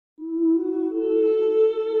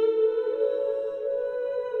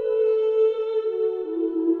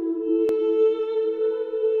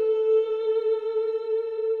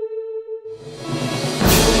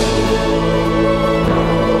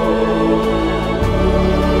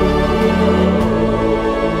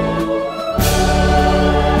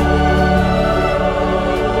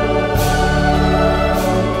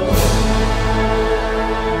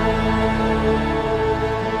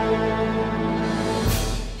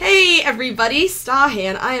Hey everybody, Star here,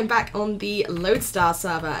 and I am back on the Lodestar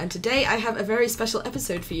server, and today I have a very special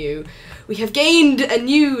episode for you. We have gained a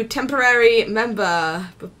new temporary member,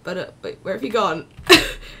 but wait, where have you gone?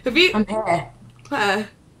 Have you? I'm here. Where?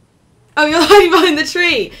 Oh, you're hiding behind the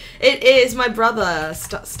tree! It is my brother,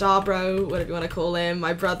 Starbro, whatever you want to call him,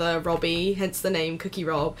 my brother Robbie, hence the name Cookie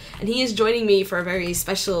Rob, and he is joining me for a very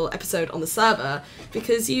special episode on the server,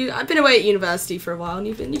 because I've been away at university for a while, and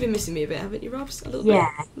you've been missing me a bit, haven't you, Rob? A little bit?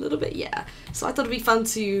 A little bit, yeah. So I thought it'd be fun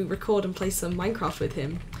to record and play some Minecraft with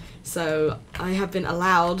him. So I have been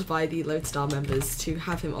allowed by the Lodestar members to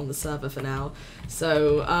have him on the server for now.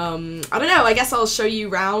 So, I don't know, I guess I'll show you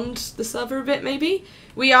around the server a bit, maybe?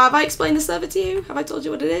 Have I explained the server to you? Have I told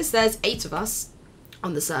you what it is? There's 8 of us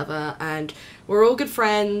on the server, and we're all good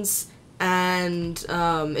friends, and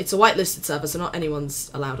it's a whitelisted server, so not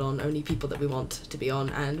anyone's allowed on, only people that we want to be on,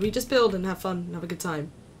 and we just build and have fun and have a good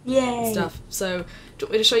time. Yay! And stuff. So, do you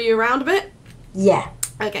want me to show you around a bit? Yeah.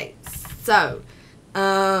 Okay, so...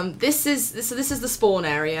 this is the spawn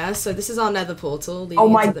area, so this is our nether portal. Oh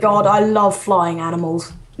my god, I love flying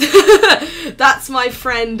animals. That's my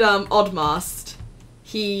friend, Oddmast.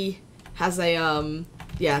 He has a,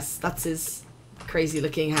 yes, that's his crazy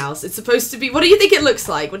looking house. It's supposed to be, what do you think it looks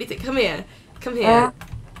like? What do you think? Come here. Come here.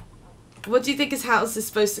 What do you think his house is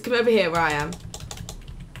supposed to, come over here where I am.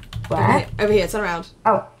 Where? Over here, turn around.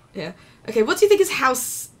 Oh. Yeah. Okay, what do you think his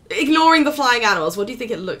house, ignoring the flying animals, what do you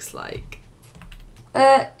think it looks like?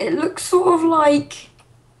 It looks sort of like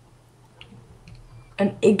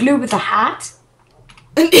an igloo with a hat.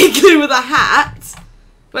 An igloo with a hat?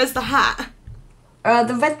 Where's the hat?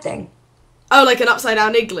 The red thing. Oh, like an upside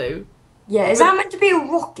down igloo? Yeah, is that meant to be a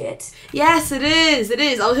rocket? Yes, it is, it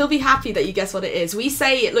is. Oh, he'll be happy that you guess what it is. We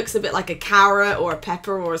say it looks a bit like a carrot or a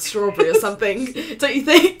pepper or a strawberry or something, don't you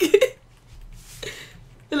think? It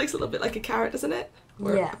looks a little bit like a carrot, doesn't it?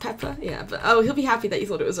 Or yeah. A pepper? Yeah, but oh, he'll be happy that you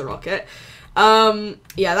thought it was a rocket.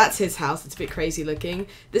 Yeah, that's his house. It's a bit crazy looking.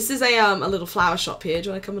 This is a little flower shop here. Do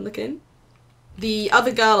you want to come and look in? The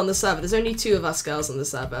other girl on the server, there's only 2 of us girls on the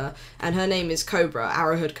server, and her name is Cobra,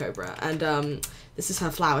 Arrowhead Cobra, and this is her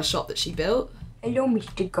flower shop that she built. Hello,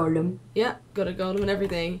 Mr. Golem. Yeah, got a golem and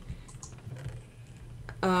everything.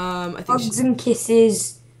 I think Hugs and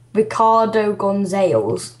kisses, Ricardo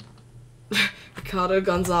Gonzales. Ricardo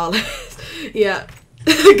Gonzalez. Yeah,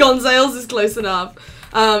 Gonzales is close enough.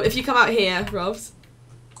 If you come out here, Robs.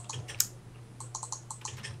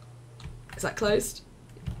 Is that closed?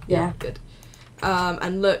 Yeah. Good.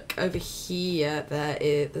 And look over here,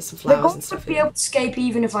 there's some flowers and stuff here. Be able to escape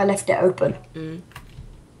even if I left it open.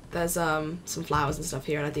 There's some flowers and stuff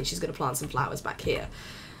here, and I think she's gonna plant some flowers back here.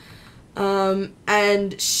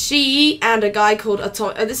 And she and a guy called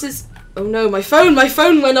Atomic. Oh no, my phone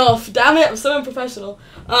went off. Damn it, I'm so unprofessional.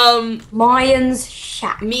 Mayan's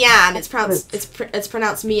shack. Mian. It's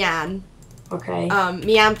pronounced Mian. Okay.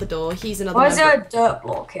 Mianthador. He's another. Why is there a dirt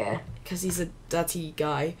block here? Because he's a dirty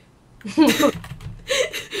guy.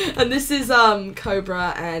 And this is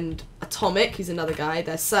Cobra and Atomic, who's another guy.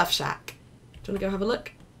 They're Surf Shack. Do you want to go have a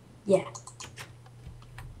look? Yeah.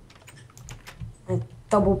 A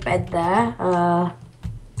double bed there.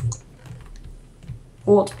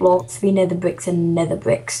 Quartz block, 3 nether bricks and nether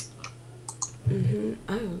bricks.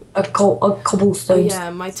 Oh. A cobblestone. Oh yeah,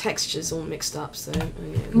 my texture's all mixed up, so. Oh,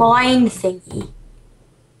 yeah. Mine thingy.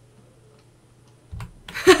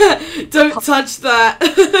 Don't touch that.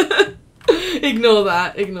 Ignore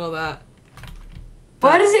that. Ignore that.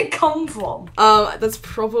 Where does it come from? That's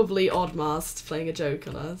probably Oddmast playing a joke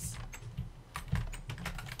on us.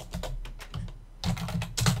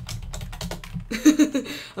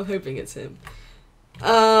 I'm hoping it's him.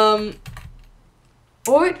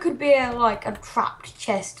 Or it could be like a trapped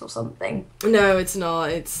chest or something. No, it's not.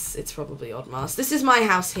 It's probably Oddmast. This is my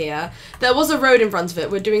house here. There was a road in front of it.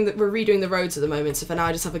 We're redoing the roads at the moment, so for now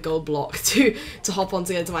I just have a gold block to hop on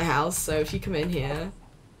to get to my house. So if you come in here,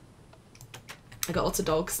 I got lots of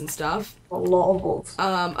dogs and stuff. A lot of wolves.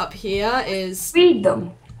 Up here is breed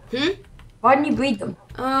them. Why didn't you breed them?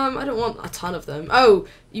 I don't want a ton of them. Oh,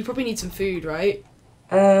 you probably need some food, right?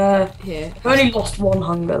 Here. I've only lost 1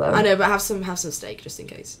 hunger though. I know, but have some steak just in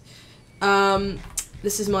case.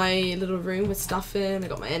 This is my little room with stuff in. I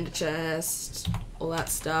got my ender chest, all that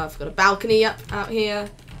stuff. Got a balcony out here.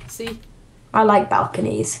 See? I like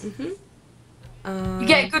balconies. You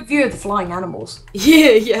get a good view of the flying animals.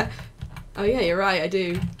 Yeah. Oh yeah, you're right. I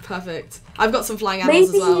do. Perfect. I've got some flying animals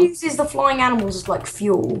as well. Maybe he uses the flying animals as like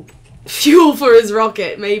fuel. Fuel for his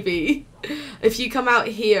rocket, maybe. If you come out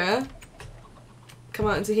here. Come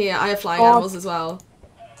out into here. I have flying animals as well.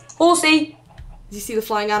 Horsey! Do you see the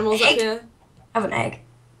flying animals up here? I have an egg.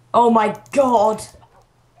 Oh my god!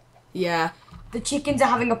 Yeah. The chickens are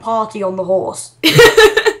having a party on the horse.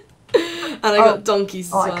 And I got donkeys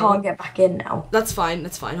as well. I can't get back in now. That's fine,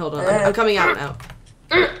 hold on. I'm coming out now.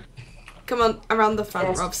 Come on, around the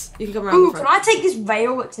front, Robs. You can come around the front. Can I take this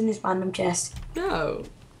rail that's in this random chest? No.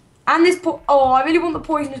 And this I really want the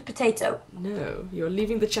poisonous potato. No, you're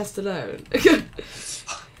leaving the chest alone.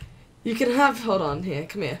 You can have, hold on, here,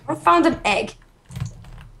 come here. I found an egg.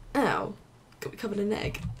 Ow. Got me covered in an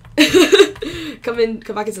egg. Come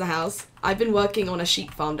back into the house. I've been working on a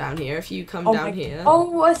sheep farm down here. If you come down here.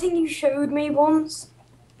 Oh, I think you showed me once.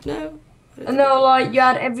 No. No, like, you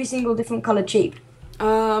had every single different coloured sheep.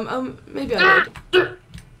 Maybe I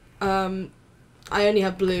would. I only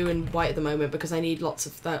have blue and white at the moment because I need lots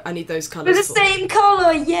of I need those colours. They're the same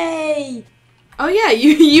colour, yay! Oh yeah,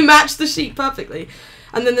 you match the sheep perfectly.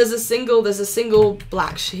 And then there's a single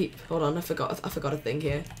black sheep. Hold on, I forgot a thing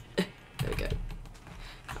here. There we go.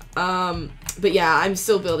 But yeah, I'm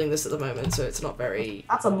still building this at the moment, so it's not very...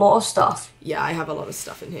 That's a lot of stuff. Yeah, I have a lot of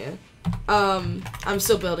stuff in here. I'm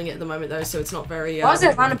still building it at the moment though, so it's not very... Why is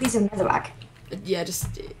there a random piece of netherrack? Yeah,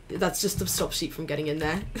 that's just to stop sheep from getting in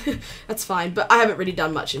there. That's fine, but I haven't really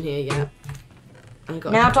done much in here yet.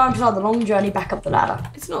 Now time to start the long journey back up the ladder.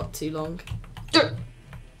 It's not too long.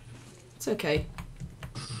 It's okay.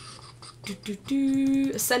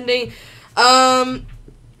 Ascending. And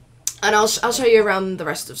I'll show you around the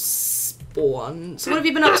rest of spawn. So what have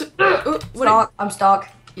you been up to? I'm stuck.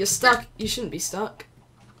 You're stuck. You shouldn't be stuck.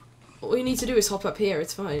 All you need to do is hop up here.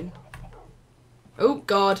 It's fine. Oh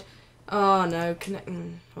God. Oh no.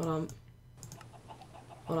 Hold on.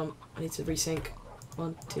 Hold on. I need to resync.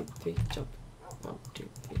 1, 2, 3, jump. 1, 2,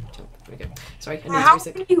 3, jump. There we go. Sorry, I need to resync. How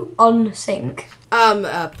can you unsync?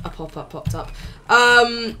 A pop-up popped up.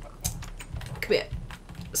 Come here.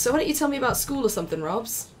 So why don't you tell me about school or something,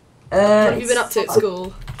 Robs? What have you been up to at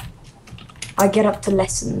school? I get up to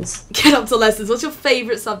lessons. Get up to lessons. What's your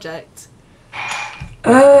favourite subject?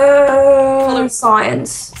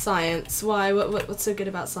 Science. Science. Why? What's so good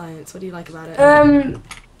about science? What do you like about it?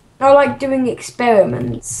 I like doing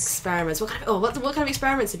experiments. Experiments. What kind of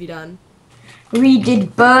experiments have you done? We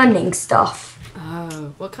did burning stuff.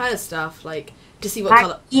 Oh, what kind of stuff? Like to see what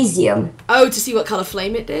colour? Magnesium. Oh, to see what colour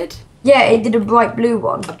flame it did. Yeah, it did a bright blue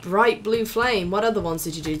one. A bright blue flame. What other ones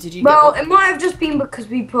did you do? Did you? Well, it might have just been because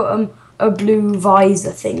we put a blue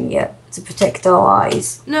visor thing to protect our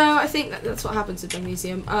eyes. No, I think that's what happens with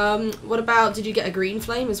magnesium. What about? Did you get a green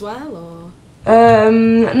flame as well, or?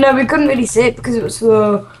 No, we couldn't really see it because it was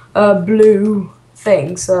a blue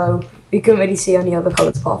thing, so we couldn't really see any other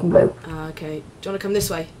colours apart from blue. Okay. Do you want to come this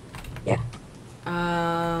way? Yeah.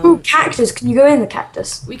 Ooh, cactus. Can you go in the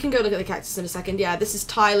cactus? We can go look at the cactus in a second. Yeah, this is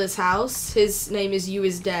Tyler's house. His name is You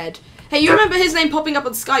Is Dead. Hey, you remember his name popping up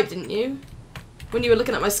on Skype, didn't you? When you were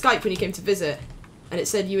looking at my Skype when you came to visit. And it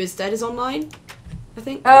said You Is Dead is online, I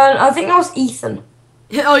think. I think that was Ethan.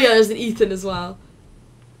 Oh yeah, there's an Ethan as well.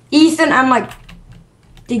 Ethan and like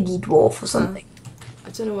Diggy Dwarf or something. I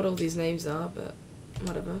don't know what all these names are, but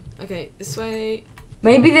whatever. Okay, this way.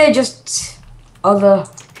 Maybe they're just other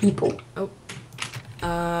people. Oh.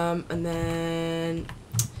 And then...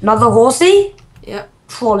 Another horsey? Yep.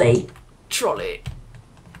 Trolley. Trolley.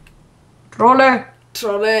 Trolley.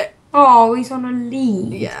 Trolley. Oh, he's on a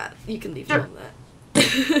lead. Yeah, you can leave him on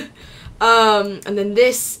there. And then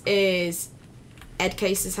this is Ed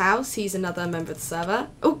Case's house. He's another member of the server.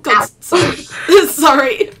 Oh God, sorry.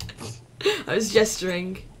 Sorry. I was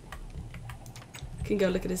gesturing. You can go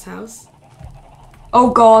look at his house.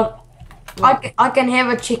 Oh God. I can hear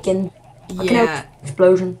a chicken. Yeah.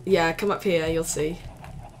 Explosion. Yeah, come up here, you'll see.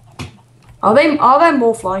 Are there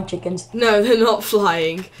more flying chickens? No, they're not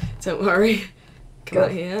flying. Don't worry. Come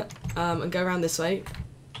out here. And go around this way.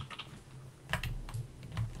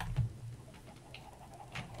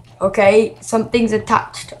 Okay, something's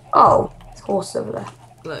attached. Oh, it's a horse over there.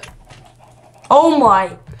 Look. Oh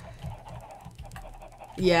my.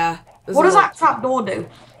 Yeah. What does that trapdoor do?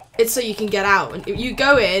 It's so you can get out. And you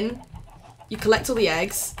go in, you collect all the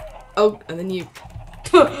eggs. Oh, and then you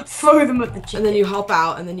throw them at the chicken. And then you hop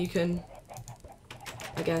out, and then you can,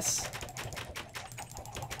 I guess.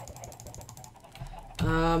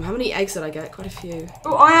 How many eggs did I get? Quite a few.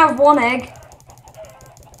 Oh, I have one egg. Do you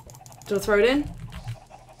want to throw it in?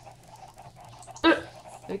 There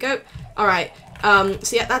we go. Alright.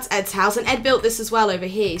 So yeah, that's Ed's house. And Ed built this as well over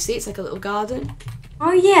here. See, it's like a little garden.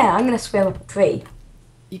 Oh yeah, I'm going to swim up a tree.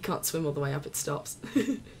 You can't swim all the way up, it stops.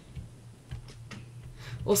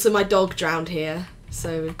 Also, my dog drowned here.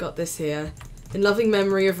 So we've got this here. In loving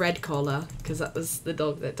memory of Red Collar, because that was the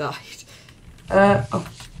dog that died. Oh.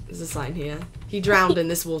 There's a sign here. He drowned in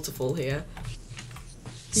this waterfall here.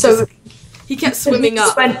 He kept swimming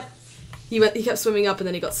up. He kept swimming up and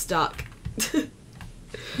then he got stuck.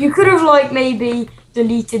 You could have, like, maybe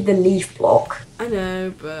deleted the leaf block. I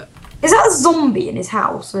know, but... Is that a zombie in his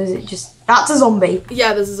house, or is it just... That's a zombie.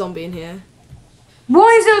 Yeah, there's a zombie in here.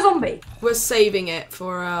 Why is there a zombie? We're saving it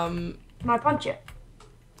for, Can I punch it?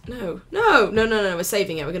 No, we're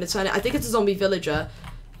saving it. We're going to turn it... I think it's a zombie villager.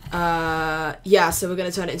 Yeah, so we're going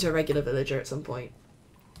to turn it into a regular villager at some point.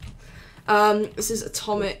 This is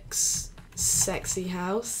Atomic's sexy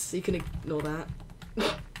house. You can ignore that.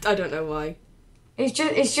 I don't know why. It's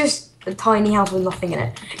just a tiny house with nothing in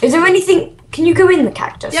it. Is there anything... Can you go in the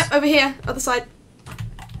cactus? Yep, over here, other side.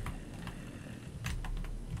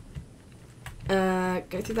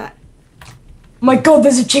 Go through that. My god,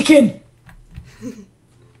 there's a chicken! Can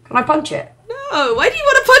I punch it? No, why do you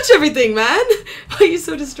want to punch everything, man? Why are you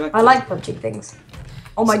so destructive? I like punching things.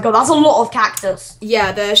 Oh my god, that's a lot of cactus.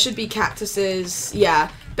 Yeah, there should be cactuses.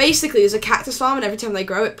 Yeah. Basically, there's a cactus farm, and every time they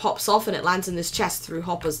grow, it pops off and it lands in this chest through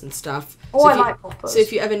hoppers and stuff. Oh, so I like hoppers. So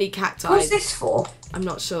if you ever need cacti... What's this for? I'm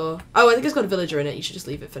not sure. Oh, I think it's got a villager in it. You should just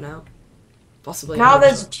leave it for now. Possibly. Now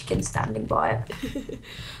there's a chicken standing by it.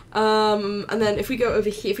 And then if we go over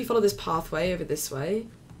here, if we follow this pathway over this way...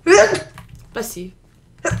 Bless you.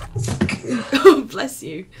 Oh, bless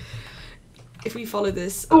you. If we follow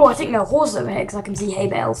this... Oh, I think there are horses over here because I can see hay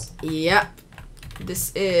bales. Yep.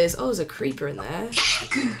 This is... Oh, there's a creeper in there.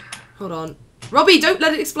 Hold on. Robbie, don't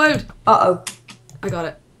let it explode. Uh-oh. I got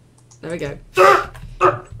it. There we go.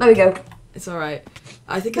 There we go. It's alright.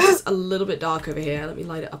 I think it's just a little bit dark over here. Let me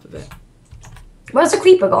light it up a bit. Where's the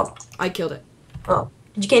creeper gone? I killed it. Oh.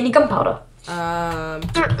 Did you get any gunpowder? I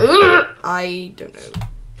don't know.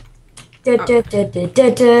 Good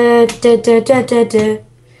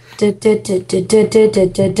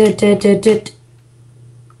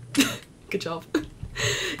job. Do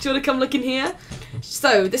you want to come look in here?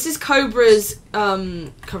 So, this is Cobra's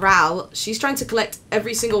corral. She's trying to collect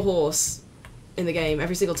every single horse in the game,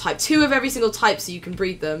 every single type. 2 of every single type so you can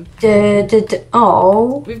breed them.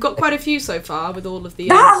 Oh. We've got quite a few so far with all of the...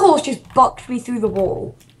 That horse just bucked me through the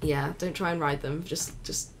wall. Yeah, don't try and ride them. Just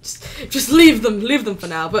leave them. Leave them for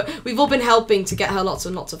now. But we've all been helping to get her lots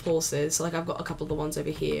and lots of horses. So, like, I've got a couple of the ones over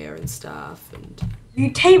here and stuff. And Have you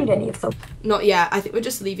tamed any of them? not yet. I think we're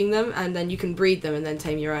just leaving them, and then you can breed them and then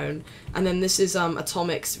tame your own. And then this is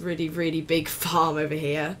Atomic's really, really big farm over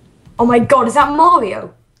here. Oh my god, is that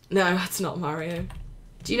Mario? No, that's not Mario.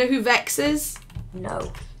 Do you know who Vex is?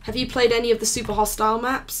 No. Have you played any of the super hostile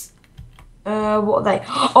maps? What are they?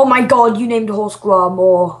 Oh my god, you named a horse Grime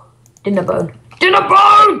or Dinnerbone.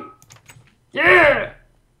 Dinnerbone! Yeah!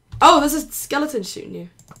 Oh, there's a skeleton shooting you.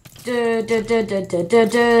 Okay, I'm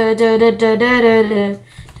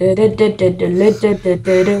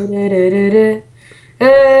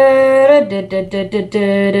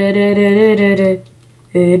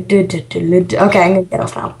gonna get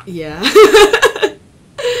off now. Yeah.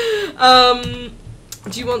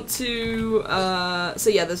 Do you want to, so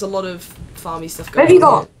yeah, there's a lot of farmy stuff going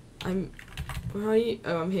on. Where have you gone? Where are you?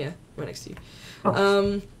 Oh, I'm here. Right next to you.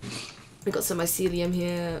 Oh. We've got some mycelium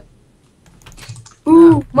here.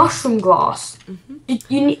 Ooh, mushroom glass.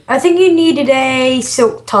 I think you needed a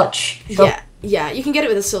silk touch. Yeah, you can get it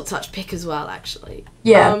with a silk touch pick as well, actually.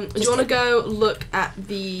 Yeah. Do you want to go look at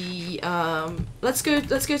the, let's go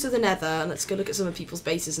to the nether, and let's go look at some of people's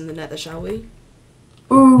bases in the nether, shall we?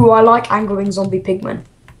 Ooh, I like angering zombie pigmen.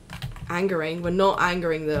 Angering? We're not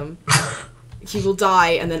angering them. He will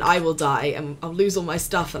die, and then I will die, and I'll lose all my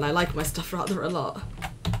stuff, and I like my stuff rather a lot.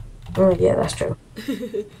 Oh, yeah, that's true.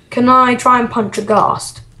 Can I try and punch a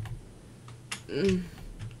ghast?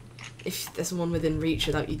 If there's one within reach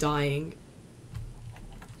without you dying.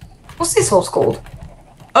 What's this horse called?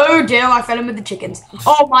 Oh dear, I fell in with the chickens.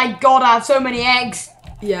 Oh my god, I have so many eggs.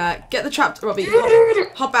 Yeah, get the trap, Robbie.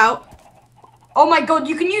 Hop out. Oh my god,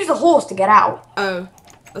 you can use the horse to get out. Oh,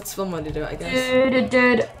 that's one way to do it, I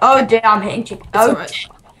guess. Oh dear, I'm hitting chickens. It's alright.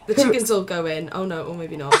 The chickens will go in. Oh no, or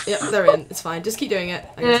maybe not. Yep, they're in. It's fine. Just keep doing it.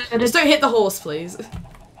 Just don't hit the horse, please.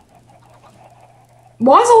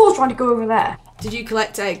 Why is the horse trying to go over there? Did you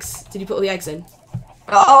collect eggs? Did you put all the eggs in?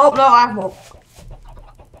 Oh, no, I have more.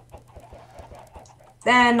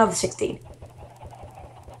 Then another 16.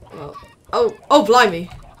 Well, oh, blimey.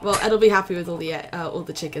 Well, Ed'll be happy with all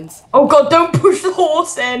the chickens. Oh god, don't push the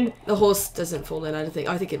horse in. The horse doesn't fall in, I don't think.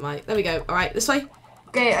 Oh, I think it might. There we go. All right, this way.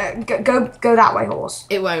 Okay, go that way, horse.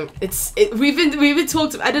 It won't. We've been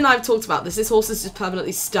talked. Ed and I have talked about this. This horse is just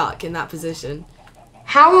permanently stuck in that position.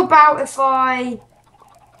 How about if I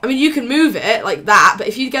mean, you can move it like that, but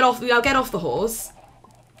if you get off, I'll get off the horse.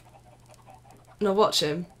 And I'll watch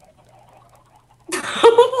him.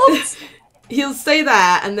 What? he'll stay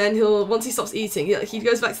there, and then once he stops eating, he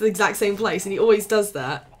goes back to the exact same place, and he always does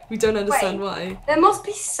that. We don't understand why. There must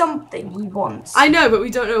be something he wants. I know, but we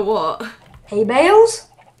don't know what. Hay bales?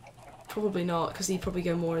 Probably not, because he'd probably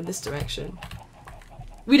go more in this direction.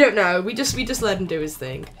 We don't know. We just let him do his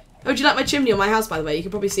thing. Oh, do you like my chimney on my house, by the way? You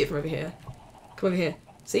can probably see it from over here. Come over here.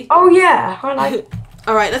 See? Oh yeah, I like.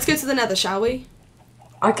 All right, let's go to the Nether, shall we?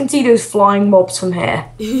 I can see those flying mobs from here.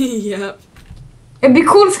 Yep. It'd be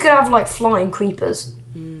cool if we could have like flying creepers.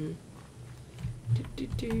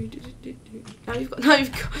 Now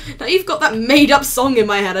you've got that made up song in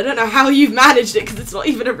my head. I don't know how you've managed it because it's not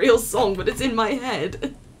even a real song, but it's in my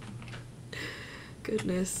head.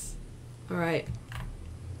 Goodness. All right.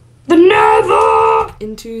 The Nether.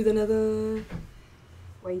 Into the Nether.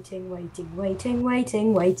 Waiting, waiting, waiting,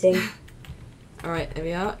 waiting, waiting. All right, there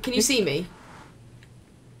we are. Can you see me?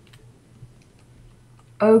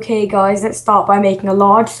 Okay, guys, let's start by making a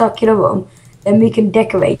large circular room. Then we can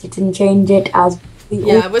decorate it and change it as we.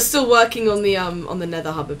 Yeah, we're still working on the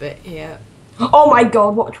Nether hub a bit here. Oh my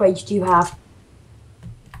God, what trades do you have?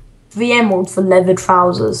 3 emeralds for leather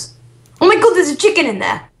trousers. Oh my God, there's a chicken in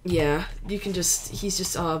there. Yeah, you can he's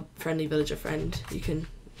just our friendly villager friend. You can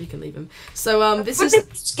leave him. So this is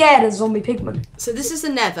scared of zombie pigmen. So this is the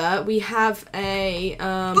Nether. We have a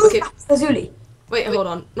okay. Lazuli. Wait, hold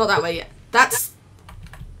on. Not that way yet. That's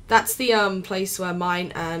the place where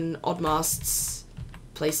mine and Oddmast's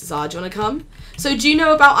places are. Do you want to come? So do you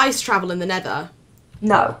know about ice travel in the Nether?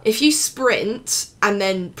 No. If you sprint and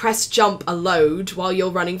then press jump a load while you're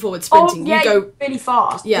running forward sprinting, you go really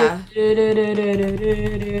fast. Yeah.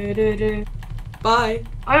 Bye.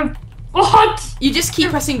 What? You just keep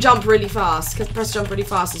pressing jump really fast. Press jump really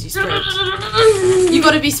fast as you sprint. You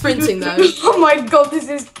got to be sprinting though. Oh my God, this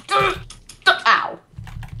is. Ow.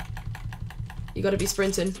 You got to be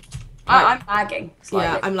sprinting. I'm lagging.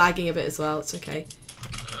 Slightly. Yeah, I'm lagging a bit as well. It's okay.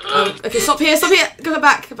 Okay, stop here. Stop here. Go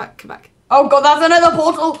back. Go back. Go back. Oh God, that's another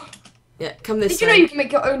portal. Yeah, come this way. Did you know you can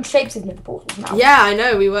make your own shapes in the portals now? Yeah, I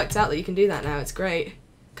know. We worked out that you can do that now. It's great.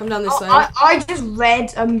 Come down this way. I just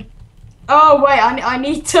read. Oh wait, I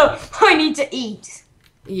need to eat.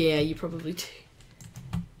 Yeah, you probably do.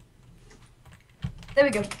 There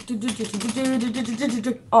we go.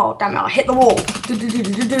 Oh damn it! I hit the wall.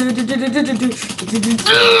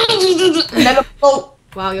 Nether portal.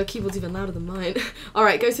 Wow, your keyboard's even louder than mine. All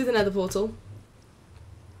right, go through the Nether portal.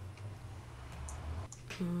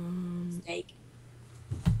 Snake.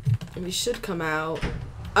 And we should come out.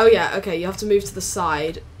 Oh yeah, okay. You have to move to the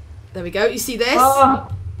side. There we go. You see this?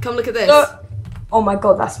 Come look at this. Oh my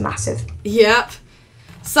God, that's massive. Yep.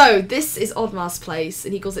 So this is Oddmast's place,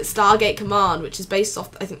 and he calls it Stargate Command, which is based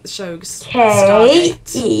off, I think, the show Stargate.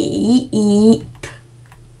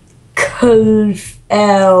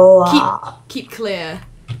 Keep clear.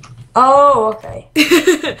 Oh, okay.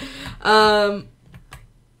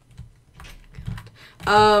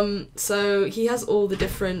 So he has all the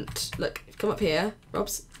different. Look, come up here,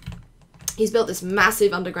 Robs. He's built this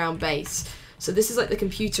massive underground base. So this is like the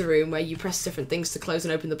computer room where you press different things to close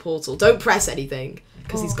and open the portal. Don't press anything,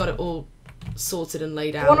 because he's got it all sorted and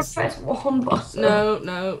laid out. I want to press one button.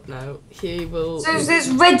 No. He will. So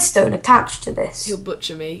there's redstone attached to this. He'll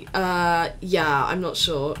butcher me. Yeah, I'm not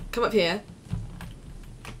sure. Come up here.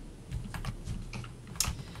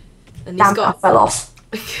 And he's got. I fell off.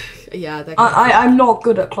 Yeah, I'm not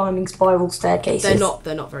good at climbing spiral staircases.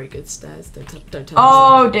 They're not very good stairs. Don't tell me.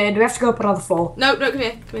 Oh dear, do we have to go up another floor? No, come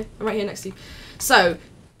here. I'm right here next to you. So,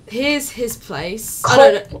 here's his place.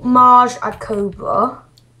 Marge a Cobra,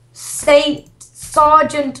 Saint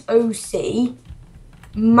Sergeant OC,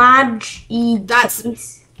 Madge E. That's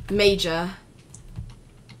Case, Major.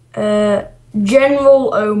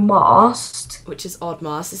 General O'Mast, Which is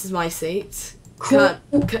Oddmast. This is my seat. Cool.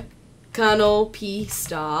 Colonel P.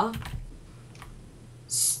 Star.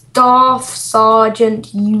 Staff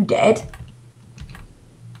Sergeant U. Dead,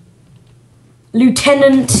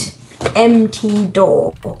 Lieutenant M.T.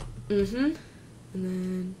 Door. And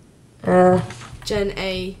then Gen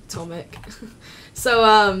A Atomic.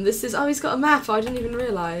 So this is he's got a map. I didn't even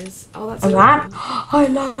realise. Oh, that's a map. I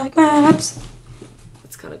like maps.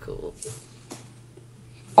 That's kind of cool.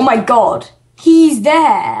 Oh my God, he's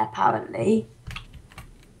there apparently.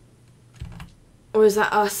 Or is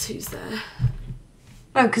that us who's there?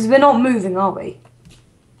 No, because we're not moving, are we?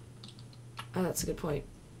 Oh, that's a good point.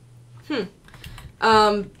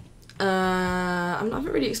 I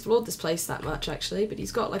haven't really explored this place that much, actually, but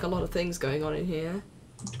he's got, like, a lot of things going on in here.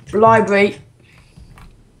 Library.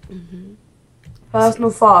 Personal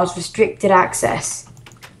files, restricted access.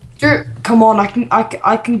 Come on,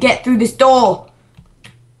 I can get through this door.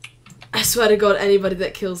 I swear to God, anybody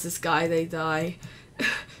that kills this guy, they die.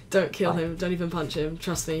 Don't kill him. Don't even punch him.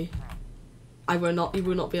 Trust me. I will not. You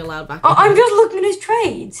will not be allowed back. Oh, I'm just looking at his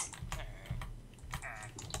trades.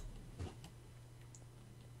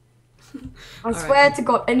 I swear to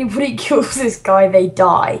God, anybody kills this guy, they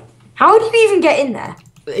die. How did you even get in there?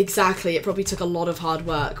 Exactly. It probably took a lot of hard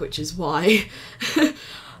work, which is why.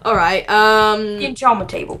 All right. The enchantment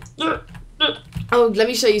table. Oh, let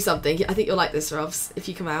me show you something. I think you'll like this, Robs. If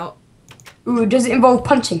you come out. Ooh, does it involve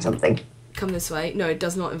punching something? Come this way. No, it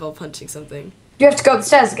does not involve punching something. Do you have to go up the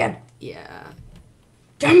stairs again? Yeah.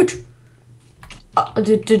 Damn it! Oh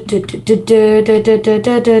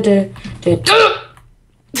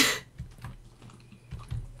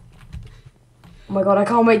my God, I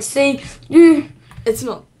can't wait to see. It's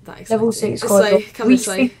not that exciting. Level 6 This way. Come this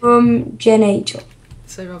way. From Gen 8.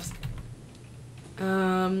 So, Robs.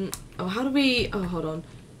 Oh, how do we... Oh, hold on.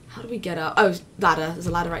 How do we get up? Oh, ladder. There's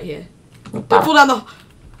a ladder right here. Don't fall down the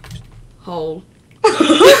hole.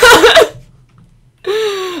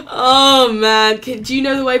 Oh, man. Do you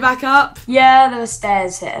know the way back up? Yeah, there are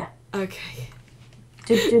stairs here. Okay. At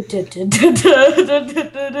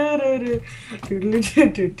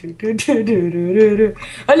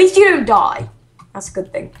least you don't die. That's a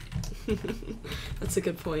good thing. That's a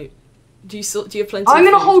good point. Do you have plenty I'm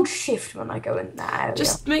of gonna food? hold shift when I go in there.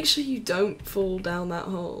 Just make sure you don't fall down that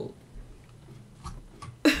hole.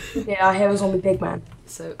 Yeah, I hear a zombie pig man.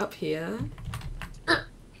 So up here.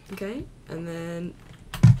 Okay, and then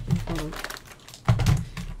hold on.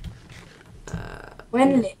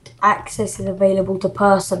 When lit, access is available to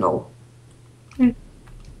personal. Then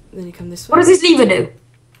you come this way. What does this lever do?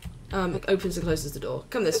 It opens and closes the door.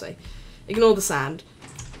 Come this way. Ignore the sand.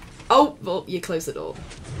 Oh, well, you close the door.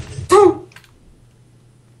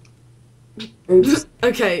 Oops.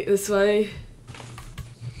 Okay, this way.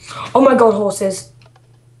 Oh my God, horses.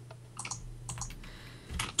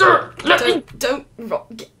 Don't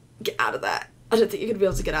get out of there. I don't think you're gonna be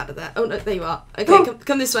able to get out of there. Oh no, there you are. Okay,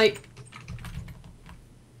 come this way.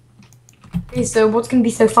 Okay, so what's gonna be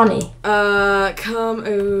so funny? Come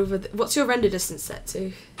over. What's your render distance set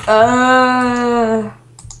to?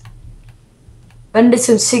 Render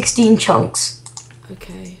some 16 chunks.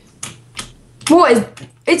 Okay. What is?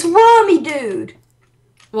 It's wormy, dude.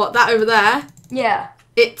 What, that over there? Yeah.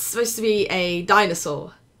 It's supposed to be a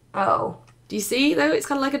dinosaur. Oh. Do you see though? It's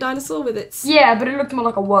kind of like a dinosaur with its. Yeah, but it looked more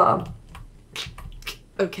like a worm.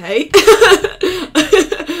 Okay.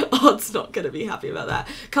 Odd's not gonna be happy about that.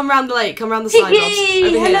 Come round the lake. Come round the side, Robs. Piggy!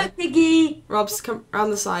 Over Hello, here. Piggy! Robs, come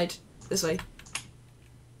round the side. This way.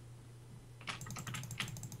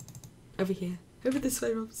 Over here. Over this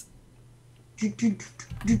way, Robs.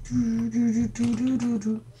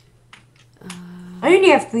 I only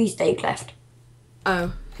have 3 steak left.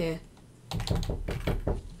 Oh, here.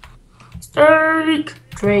 Steak!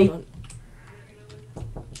 3. Hold on.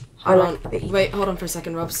 I Hold like on. 3. Wait, hold on for a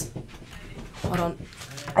second, Robs. Hold on.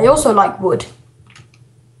 I also like wood.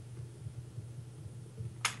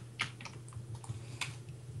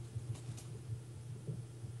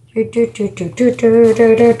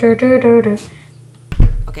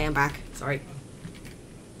 Okay, I'm back. Sorry.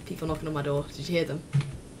 People knocking on my door. Did you hear them?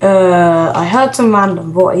 I heard some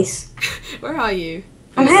random voice. Where are you?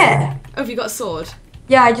 I'm here. Oh, have you got a sword?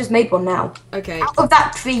 Yeah, I just made one now. Okay. Out of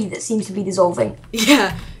that tree that seems to be dissolving.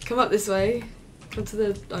 Yeah. Come up this way. Come to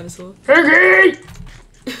the dinosaur. Piggy!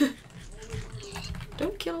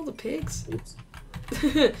 Don't kill all the pigs.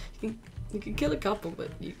 You can kill a couple,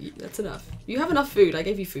 but that's enough. You have enough food. I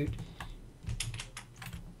gave you food.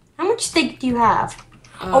 How much steak do you have?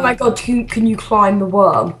 Oh my God, can you climb the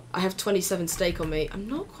worm? I have 27 steak on me. I'm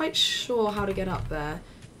not quite sure how to get up there.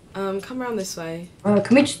 Come around this way.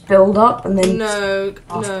 Can we just build up and then... No,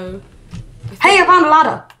 no. Hey, I found a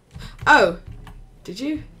ladder! Oh, did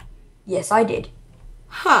you? Yes, I did.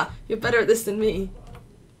 Ha! You're better at this than me.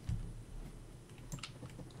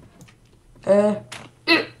 Oh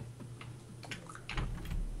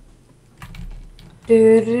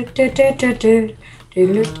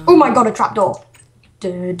my God, a trapdoor.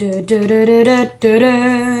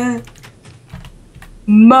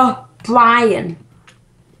 Brian.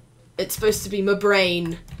 It's supposed to be my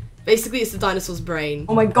brain. Basically, it's the dinosaur's brain.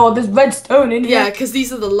 Oh my God, there's redstone in here. Yeah, because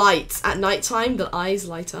these are the lights. At night time, the eyes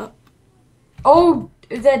light up. Oh,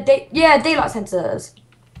 they're daylight sensors.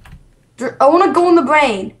 I want to go on the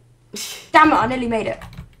brain. Damn it, I nearly made it.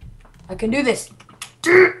 I can do this.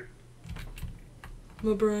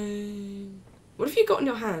 My brain. What have you got in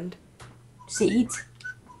your hand? Seeds.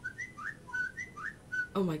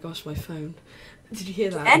 Oh my gosh, my phone. Did you hear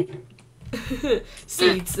that? And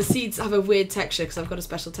Seeds. The seeds have a weird texture because I've got a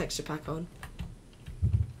special texture pack on.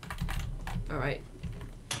 Alright.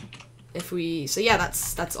 So yeah,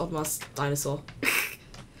 that's Oddmar's dinosaur.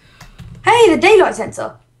 Hey, the daylight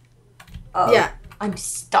sensor. Uh-oh. Yeah. I'm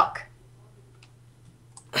stuck.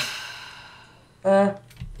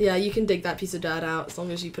 Yeah, you can dig that piece of dirt out as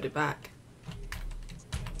long as you put it back.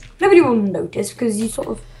 Nobody will notice because you sort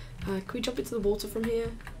of... Can we jump into the water from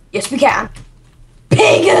here? Yes, we can.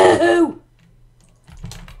 Pigoo!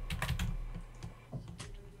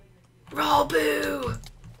 Robu!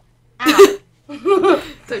 Ow.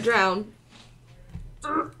 Don't drown.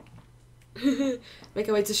 Make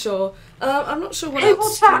our way to shore. I'm not sure what Hey,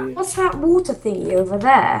 else what's that water thingy over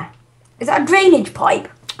there? Is that a drainage pipe?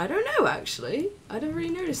 I don't know, actually. I never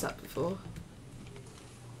really noticed that before.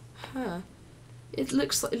 Huh. It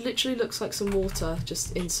literally looks like some water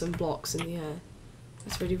just in some blocks in the air.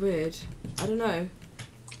 That's really weird. I don't know.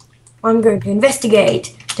 I'm going to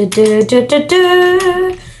investigate.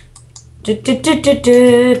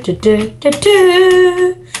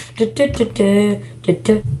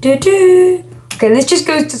 Okay, let's just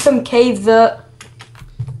go to some cave that...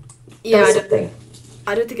 Yeah,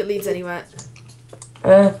 I don't think it leads anywhere.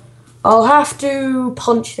 I'll have to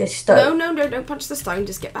punch this stone. No, don't punch the stone.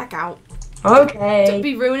 Just get back out. Okay. Don't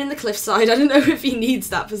be ruining the cliffside. I don't know if he needs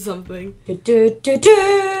that for something.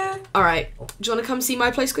 Alright, do you want to come see my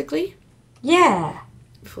place quickly? Yeah.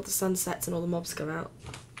 Before the sun sets and all the mobs come out.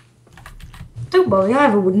 Don't worry, I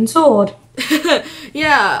have a wooden sword.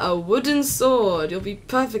 Yeah, a wooden sword. You'll be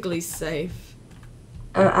perfectly safe.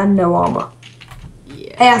 And no armor.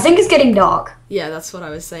 Yeah. Hey, I think it's getting dark. Yeah, that's what I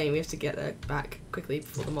was saying. We have to get there back quickly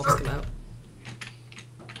before the mobs come out.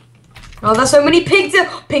 Oh, there's so many pigs.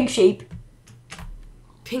 Pink sheep.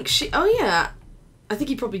 Pink sheep? Oh, yeah. I think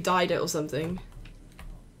he probably dyed it or something.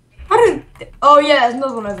 Oh, yeah, there's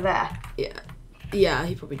another one over there. Yeah. Yeah,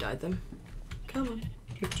 he probably dyed them. Come on.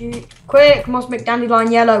 Quick, must make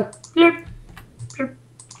dandelion yellow.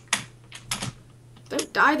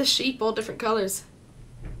 Don't dye the sheep all different colours.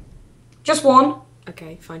 Just one.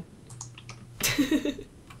 Okay, fine.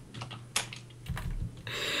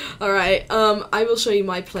 Alright, I will show you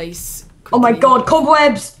my place quickly. Oh my god,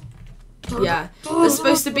 cobwebs! Yeah, there's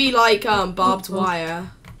supposed to be like barbed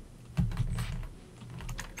wire.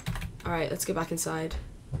 Alright, let's go back inside.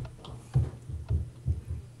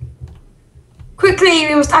 Quickly,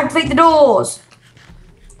 we must activate the doors!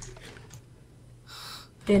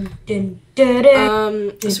 So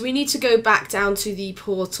we need to go back down to the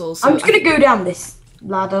portal. So I'm just gonna go down this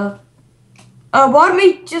ladder. Why don't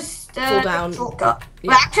we just fall down? Shortcut.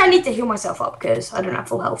 Yeah. Well, actually, I need to heal myself up because I don't have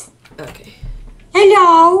full health. Okay.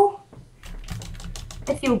 Hello.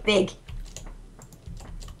 I feel big.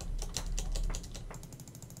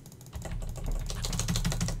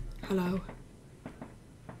 Hello.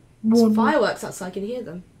 There's fireworks outside. I can hear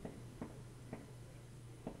them.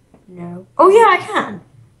 No. Oh yeah, I can.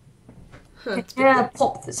 Huh. Yeah,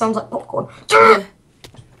 pop. That sounds like popcorn. Yeah.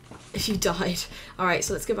 If you died. Alright,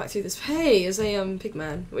 so let's go back through this. Hey, there's a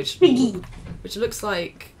pigman, which looks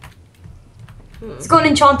like... It's got an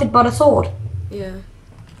enchanted butter sword. Yeah.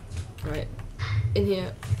 Right. In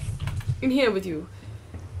here. In here with you.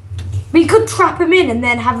 We could trap him in and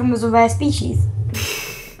then have him as a rare species.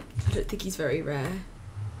 I don't think he's very rare.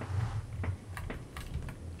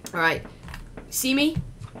 Alright. See me?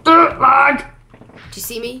 Lag. Do you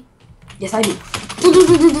see me? Yes, I do. Oh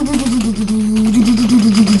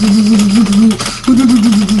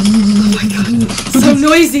my god.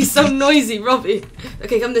 So noisy, Robbie.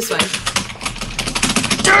 Okay, come this way.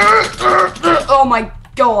 Oh my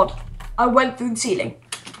god. I went through the ceiling.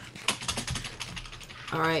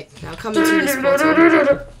 Alright, now come into this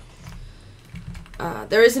portal.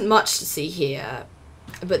 There isn't much to see here,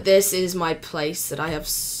 but this is my place that I have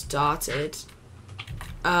started.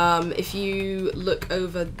 If you look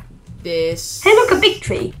over this... Hey, look, a big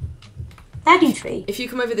tree. Daddy tree. If you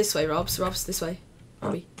come over this way, Robs, this way.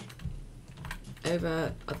 Robbie.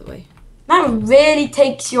 Over, other way. That really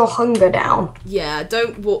takes your hunger down. Yeah,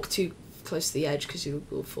 don't walk too close to the edge because you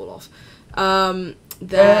will fall off.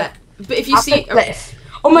 There. But if you see...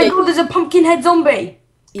 Oh my god, there's a pumpkin head zombie.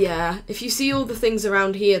 Yeah, if you see all the things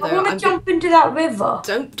around here, though... I want to jump into that river.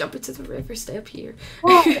 Don't jump into the river, stay up here.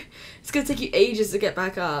 What? It's going to take you ages to get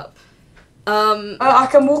back up. I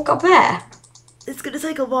can walk up there. It's going to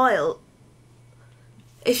take a while.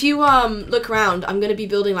 If you look around, I'm going to be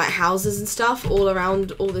building like houses and stuff all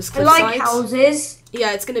around all this cliffside. I like houses.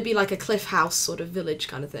 Yeah, it's going to be like a cliff house sort of village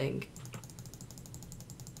kind of thing.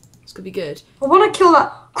 It's going to be good. I want to kill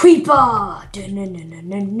that creeper.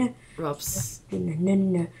 Robs.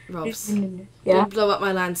 Robs. Yeah. Don't blow up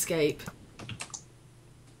my landscape.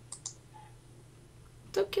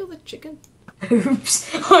 Don't kill the chicken.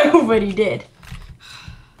 Oops, I already did.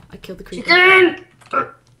 I killed the creeper. Chicken!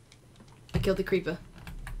 I killed the creeper.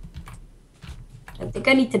 I think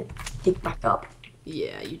I need to dig back up.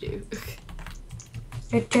 Yeah, you do.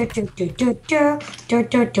 You're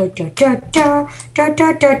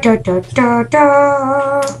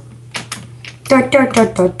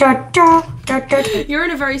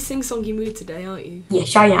in a very sing-songy mood today, aren't you?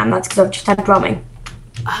 Yes, I am. That's because I've just had drumming.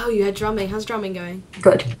 Oh, you had drumming. How's drumming going?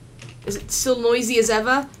 Good. Is it still noisy as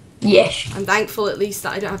ever? Yes. I'm thankful at least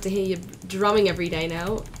that I don't have to hear you drumming every day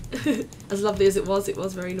now. As lovely as it was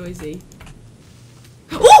very noisy.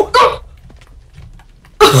 Oh!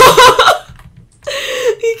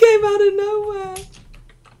 He came out of nowhere.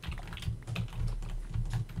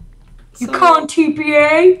 You can't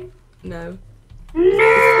TPA? No. No!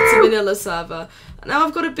 It's a vanilla server. Now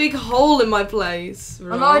I've got a big hole in my place.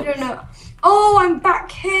 And I don't know. Oh, I'm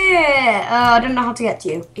back here. I don't know how to get to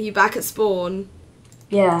you. Are you back at spawn?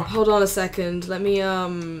 Yeah. Hold on a second. Let me,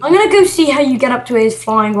 I'm gonna go see how you get up to his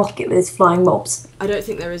flying rocket with his flying mobs. I don't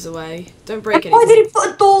think there is a way. Don't break anything. Why did he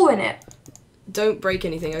put a door in it? Don't break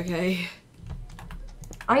anything, okay?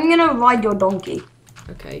 I'm gonna ride your donkey.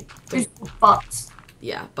 Okay. Just butts.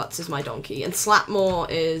 Yeah, Butts is my donkey. And Slapmore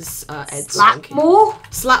is Ed's donkey. Slapmore?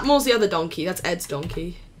 Slapmore's the other donkey. That's Ed's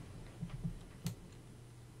donkey.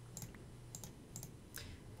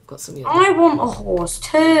 I've got some of your... I want a horse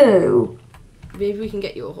too. Maybe we can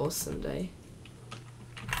get you a horse someday.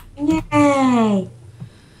 Yay.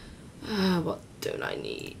 What don't I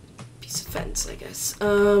need? Piece of fence, I guess.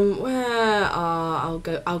 Where I'll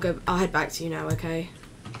head back to you now, okay?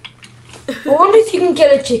 I wonder if you can kill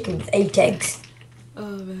a chicken with 8 eggs.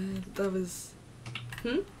 Oh man, that was...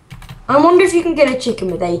 I wonder if you can get a chicken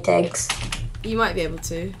with 8 eggs. You might be able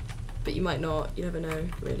to, but you might not. You never know,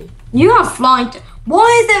 really. You have flying... Why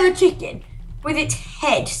is there a chicken with its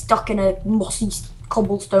head stuck in a mossy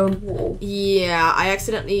cobblestone wall? Yeah, I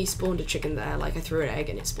accidentally spawned a chicken there. Like, I threw an egg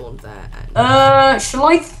and it spawned there. And Shall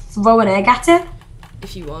I throw an egg at it?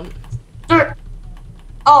 if you want.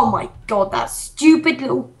 Oh my god, that stupid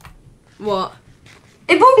little... What?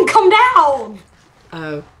 It won't come down!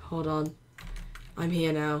 Oh, hold on. I'm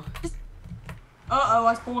here now. Uh-oh,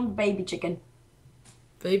 I spawned a baby chicken.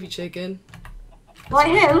 Baby chicken. Right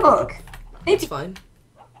here, look. It's fine.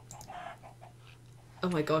 Oh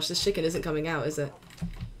my gosh, this chicken isn't coming out, is it?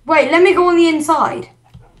 Wait, let me go on the inside.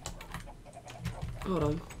 Hold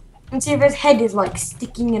on. And see if his head is like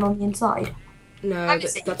sticking in on the inside. No,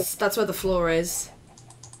 that's where the floor is.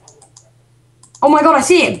 Oh my god, I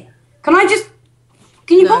see him. Can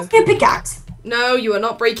you No. pass me a pickaxe? No, you are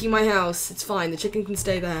not breaking my house. It's fine. The chicken can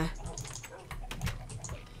stay there.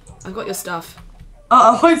 I've got your stuff.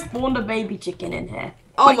 Uh-oh, I spawned a baby chicken in here.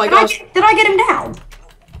 Oh Wait, my gosh. Did I get him down?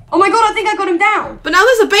 Oh my god, I think I got him down. But now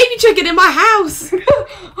there's a baby chicken in my house.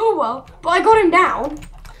 Oh well, but I got him down.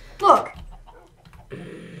 Look.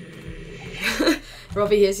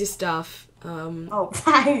 Robbie, here's your stuff. Oh,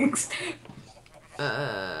 thanks.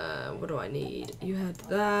 What do I need? You had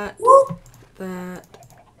that, Woo. that,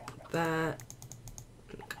 a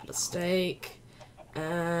couple of steak,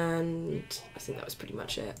 and I think that was pretty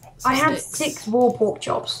much it. Some I had sticks. 6 raw pork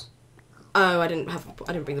chops. Oh, I didn't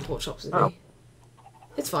bring the pork chops with me. Oh.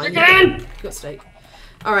 It's fine. Chicken! You got steak.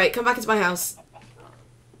 All right, come back into my house.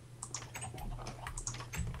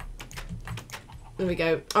 There we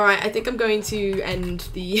go. All right, I think I'm going to end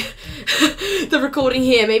the the recording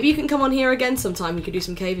here. Maybe you can come on here again sometime. We could do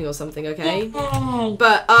some caving or something, okay? Yay.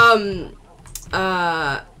 But oh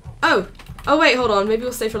wait, hold on. Maybe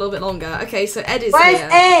we'll stay for a little bit longer. Okay, so Ed is Where's here.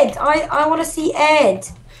 Ed? I want to see Ed.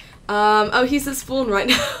 Oh, he's at spawn right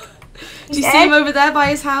now. Do you Ed? see him over there by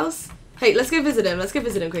his house? Hey, let's go visit him. Let's go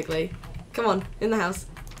visit him quickly. Come on, in the house.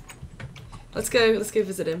 Let's go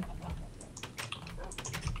visit him.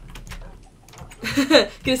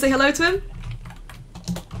 Gonna say hello to him?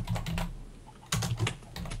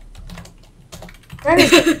 Where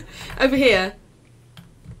is he? Over here.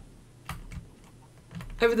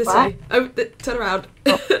 Over this What? way. Turn around.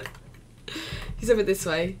 He's over this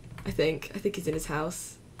way, I think. I think he's in his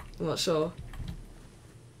house. I'm not sure.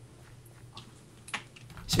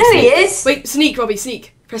 Should we There he sneak? is. Wait, sneak, Robbie,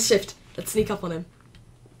 sneak. Press shift. Let's sneak up on him.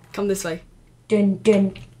 Come this way. Dun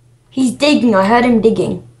dun. He's digging. I heard him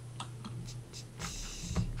digging.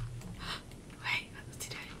 Wait, what's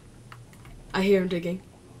he doing? I hear him digging.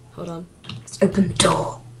 Hold on. Let's open the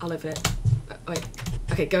door. I'll open it. Wait.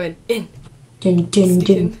 Okay, go in. In. Dun dun Sneak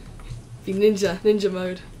dun. in. Be ninja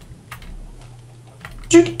mode.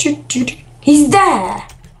 He's there.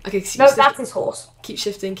 Okay, keep, No, that's his horse. keep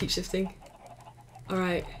shifting.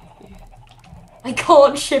 Alright. I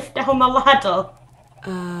can't shift down the ladder.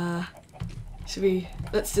 Should we?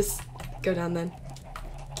 Let's just go down then.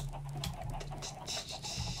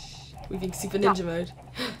 Weaving super ninja mode.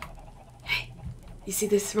 Hey, you see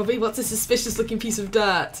this, Robbie? What's a suspicious looking piece of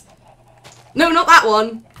dirt? No, not that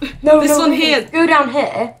one. No, this one here. Go down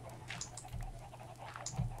here.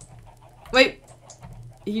 Wait.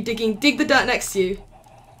 Are you digging? Dig the dirt next to you.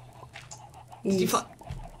 Did you find?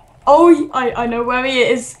 Oh, I know where he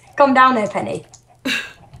is. Come down there, Penny.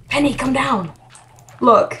 Penny, come down.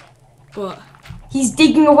 Look. What? He's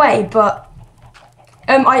digging away, but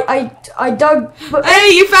I dug. But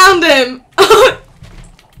hey, you found him!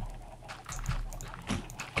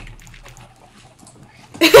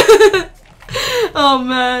 Oh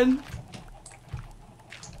man.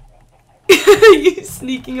 You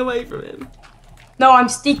sneaking away from him? No, I'm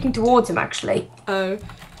sneaking towards him actually. Oh.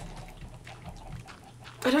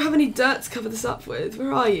 I don't have any dirt to cover this up with.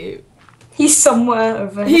 Where are you? He's somewhere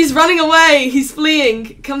over here. He's running away! He's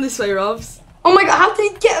fleeing! Come this way, Robs. Oh my god, how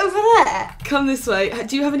did he get over there? Come this way.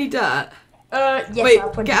 Do you have any dirt? Yes. Wait,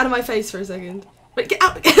 get out of my face for a second. Wait, get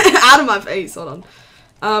out, out of my face. Hold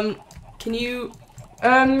on. Can you?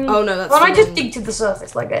 Oh no, that's. Why don't I just dig to the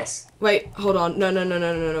surface like this? Wait, hold on. No.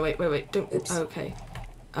 Wait. Don't. Oops. Okay.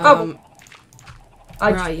 Where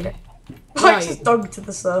are you? I just dug to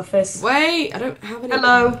the surface. Wait, I don't have any.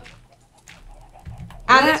 Hello.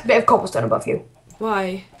 And there's a bit of cobblestone above you.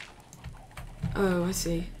 Why? Oh, I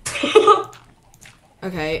see.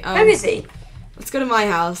 Okay. Where is he? Let's go to my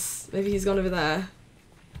house. Maybe he's gone over there.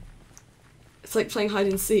 It's like playing hide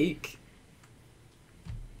and seek.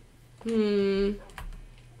 Ooh,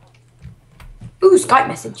 Skype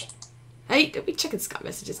message. Hey, don't be checking Skype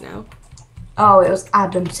messages now. Oh, it was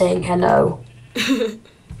Adam saying hello.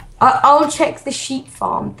 I'll check the sheep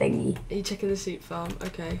farm thingy. Are you checking the sheep farm?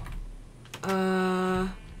 Okay.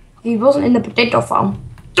 He wasn't in the potato farm.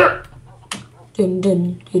 Dun,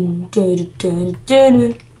 dun, dun, dun, dun,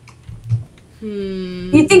 dun.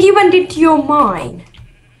 You think he went into your mine?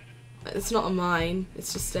 It's not a mine.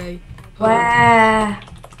 It's just a. Where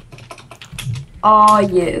are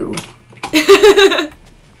you?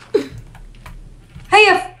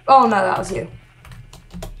 Hey, oh no, that was you.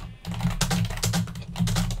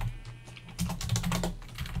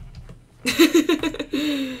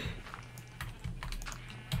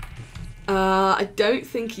 I don't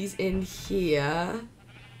think he's in here.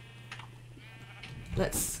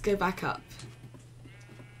 Let's go back up.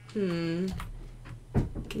 Can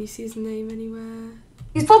you see his name anywhere?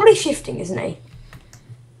 He's probably shifting, isn't he?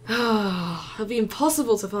 Ah, it'll be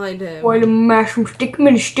impossible to find him. Boil and mash and stick him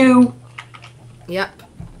in a stew. Yep.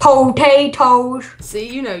 Potatoes. See,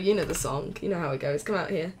 you know the song. You know how it goes. Come out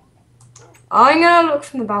here. I'm gonna look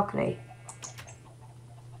from the balcony.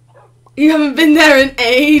 You haven't been there in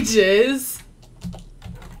ages.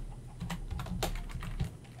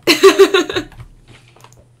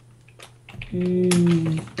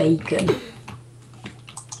 Bacon.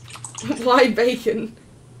 Why bacon?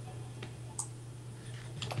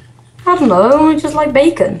 I don't know, I just like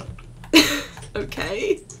bacon.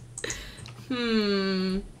 Okay.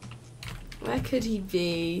 Where could he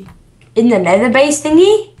be? In the nether base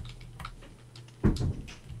thingy?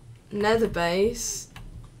 Nether base?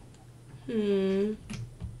 I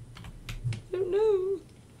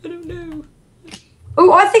don't know.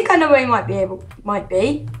 Oh, I think I know where he might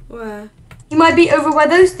be. Where? He might be over where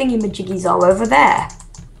those thingy-majiggies are, over there.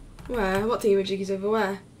 Where? What thingy-majiggies over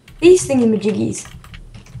where? These thingy-majiggies.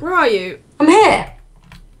 Where are you? I'm here.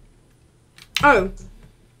 Oh.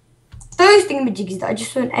 Those thingy-majiggies that I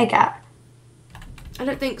just threw an egg at. I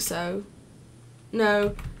don't think so.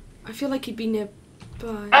 No. I feel like he'd be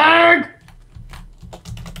nearby. Egg!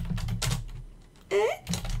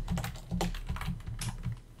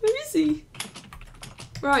 Where is he?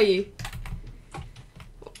 Where are you?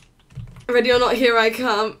 Ready or not, here I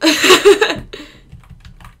come.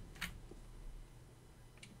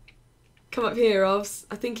 Come up here, Ovs.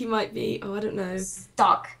 I think he might be. Oh, I don't know.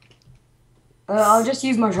 Stuck. I'll just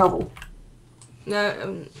use my shovel.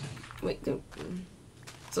 No, wait, don't.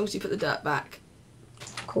 As long as you put the dirt back.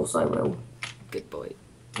 Of course I will. Good boy.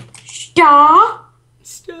 Star?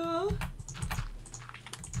 Star.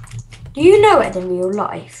 Do you know Ed in real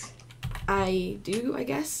life? I do, I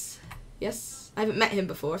guess. Yes. I haven't met him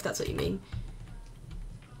before, if that's what you mean.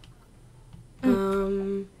 I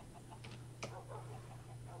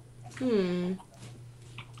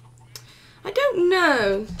don't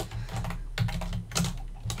know.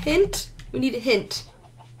 Hint? We need a hint.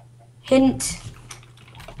 Hint.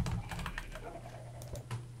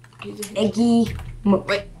 Eggy.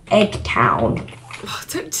 Wait. Egg Town. Oh,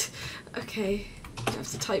 don't. Okay. I have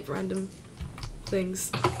to type random things.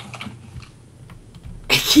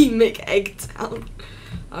 Mick Eggtown.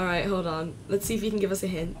 Alright, hold on. Let's see if you can give us a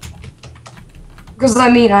hint. Because I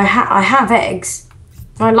mean, I have eggs.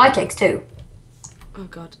 And I like eggs too. Oh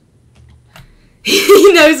god.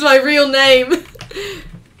 He knows my real name.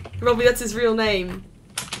 Robbie, that's his real name.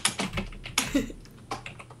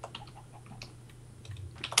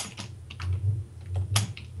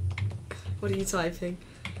 What are you typing?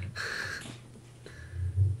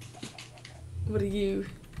 What are you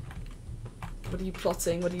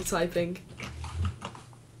plotting? What are you typing?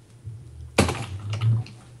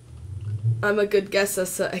 I'm a good guesser,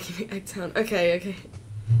 sir. Eggtown. Okay.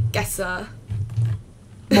 Guesser.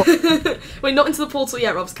 Wait, not into the portal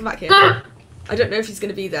yet, Robs. Come back here. I don't know if he's going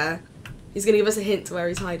to be there. He's going to give us a hint to where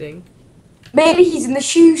he's hiding. Maybe he's in the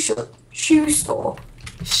shoe store.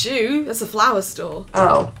 Shoe? That's a flower store.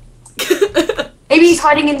 Oh. Maybe he's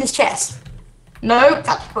hiding in this chest. No,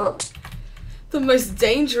 that's books. The most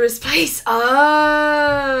dangerous place.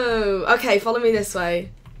 Oh. Okay, follow me this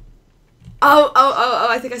way. Oh,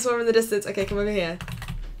 I think I saw him in the distance. Okay, come over here.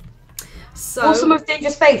 So, what's the most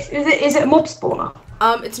dangerous place? Is it a mob spawner?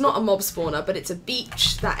 It's not a mob spawner, but it's a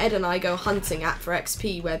beach that Ed and I go hunting at for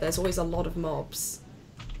XP where there's always a lot of mobs.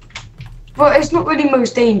 Well, it's not really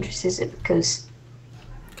most dangerous, is it? Because...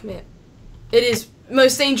 Come here. It is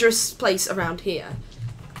most dangerous place around here.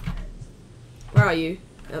 Where are you?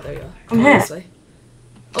 Oh, there you are. I'm here. This way.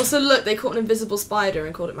 Also, look, they caught an invisible spider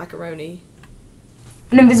and called it macaroni.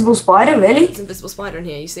 An invisible spider, really? There's an invisible spider in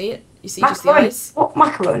here. You see it? You see just the Macaroni? eyes? What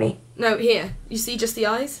macaroni? No, here. You see just the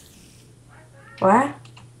eyes? Where?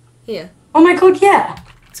 Here. Oh my god, yeah.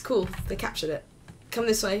 It's cool. They captured it. Come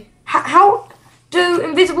this way. How do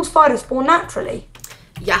invisible spiders spawn naturally?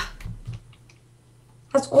 Yeah.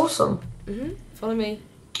 That's awesome. Follow me.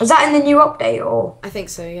 Is that in the new update or? I think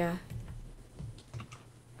so, yeah.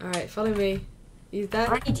 Alright, follow me. You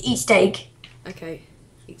there? I need to eat steak. Okay.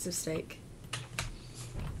 Eat some steak.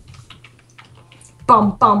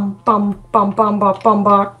 Bum bum bum bum bum bum bum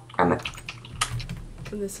bum. Damn it.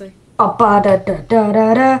 Come this way. Ba ba da da da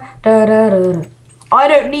da da da da da. I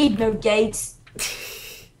don't need no gates.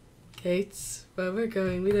 Gates? Where we're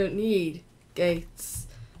going, we don't need gates.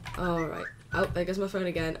 Alright. Oh, there goes my phone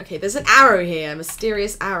again. Okay, there's an arrow here. A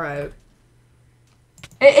mysterious arrow.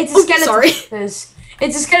 It's a skeleton. Sorry.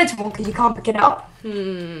 It's a skeleton one because you can't pick it up.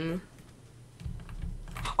 Oh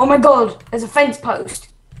my god, there's a fence post.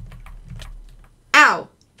 Ow!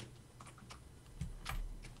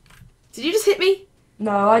 Did you just hit me?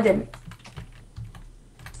 No, I didn't.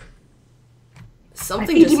 Something I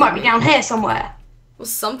think just you might hit be me. down here somewhere. Well,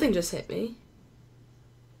 something just hit me.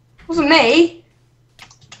 Wasn't me.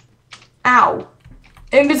 Ow.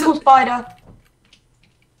 Invisible spider.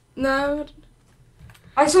 No.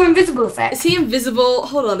 I saw invisible effect. Is he invisible?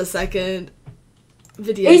 Hold on a second.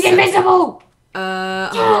 Video. He's set. invisible!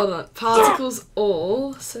 Hold on. Particles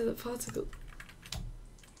all. So the particle.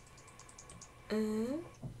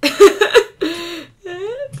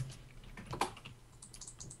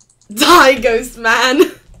 Die, ghost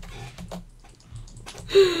man!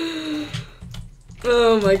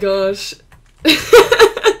 Oh my gosh.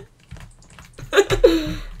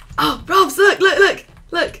 Oh, Robs, look!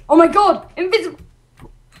 Oh my god, invisible.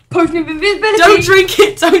 Potion of invisibility. Don't drink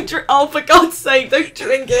it, don't drink. Oh, for God's sake, don't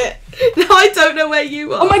drink it. Now I don't know where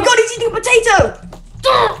you are. Oh my god, he's eating a potato!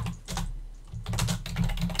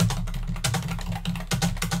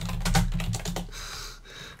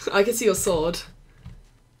 I can see your sword.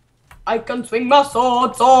 I can swing my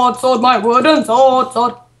sword, my wooden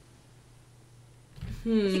sword.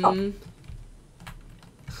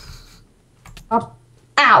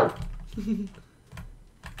 Ow.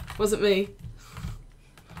 Wasn't me.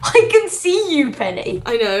 I can see you, Penny.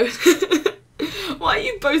 I know. Why are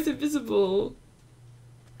you both invisible?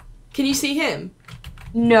 Can you see him?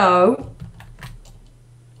 No.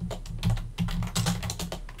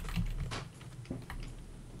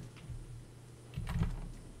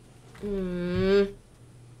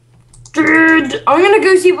 Dude, I'm gonna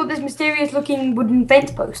go see what this mysterious looking wooden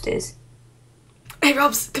fence post is. Hey,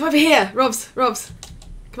 Robs, come over here. Robs.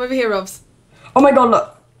 Come over here, Robs. Oh my god,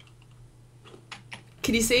 look.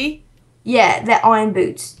 Can you see? Yeah, they're iron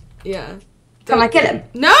boots. Yeah. Can I kill him?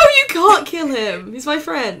 No, you can't kill him. He's my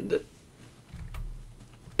friend.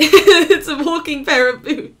 It's a walking pair of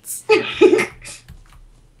boots.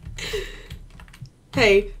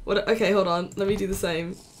 Hey, what? Okay, hold on. Let me do the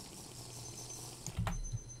same.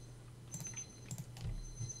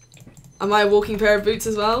 Am I a walking pair of boots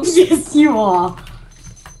as well? Yes, you are.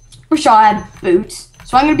 Wish I had boots.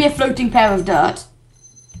 So I'm gonna be a floating pair of dirt.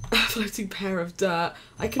 A floating pair of dirt.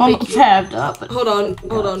 I can I'm make not a you. pair of dirt, but Hold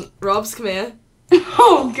on. Robs, come here.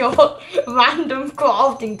 Oh god, random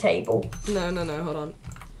crafting table. No, hold on.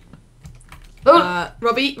 Look,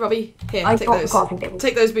 Robbie, here, I take got those. the crafting table.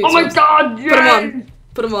 Take those boots. Oh my Robs. god, yes!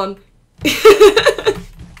 Put them on.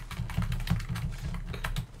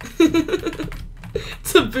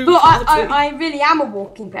 It's a boot But party. I really am a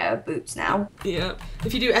walking pair of boots now. Yeah.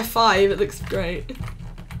 If you do F5, it looks great.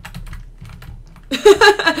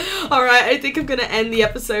 Alright, I think I'm gonna end the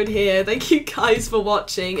episode here. Thank you guys for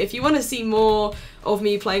watching. If you want to see more of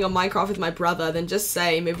me playing on Minecraft with my brother, then just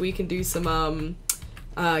say, maybe we can do some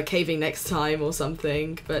caving next time or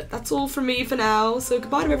something. But that's all from me for now. So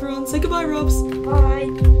goodbye to everyone. Say goodbye, Robs.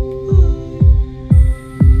 Bye.